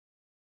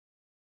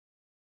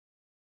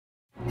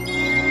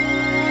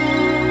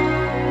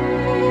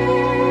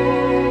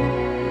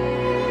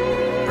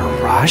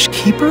Mirage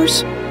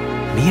Keepers?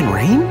 Me and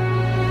Rain?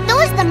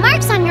 The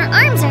marks on your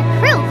arms are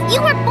proof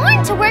you were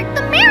born to work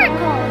the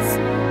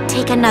miracles.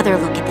 Take another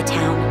look at the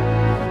town.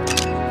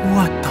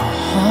 What the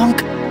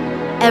honk?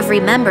 Every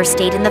member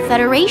state in the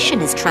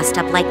Federation is trussed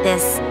up like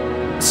this.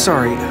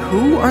 Sorry,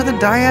 who are the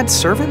Dyad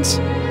servants?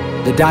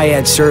 The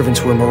Dyad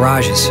servants were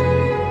mirages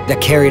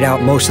that carried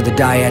out most of the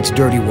Dyad's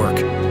dirty work,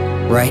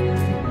 right?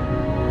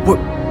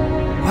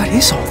 What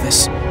is all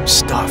this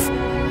stuff?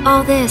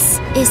 All this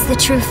is the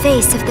true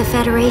face of the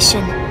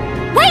Federation.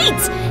 Wait!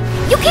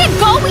 You can't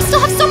go! We still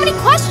have so many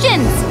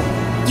questions!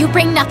 You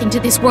bring nothing to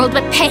this world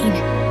but pain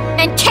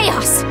and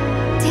chaos!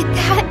 Did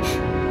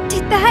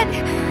that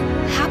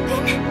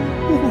happen?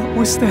 What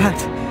was that?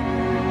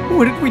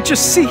 What did we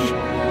just see?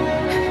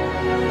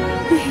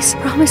 Please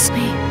promise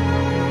me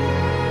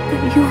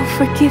that you will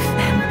forgive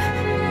them.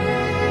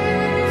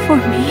 For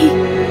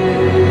me.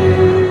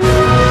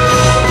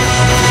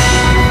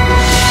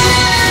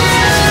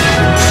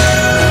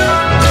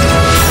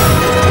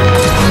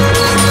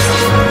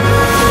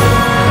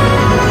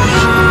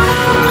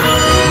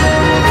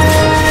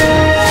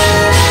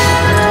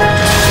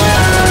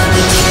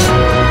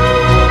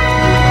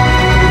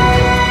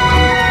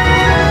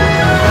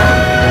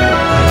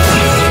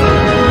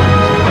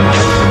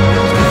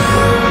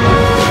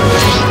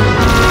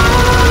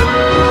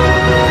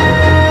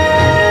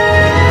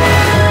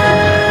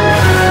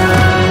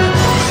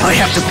 I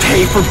have to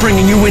pay for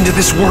bringing you into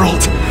this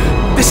world.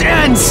 This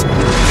ends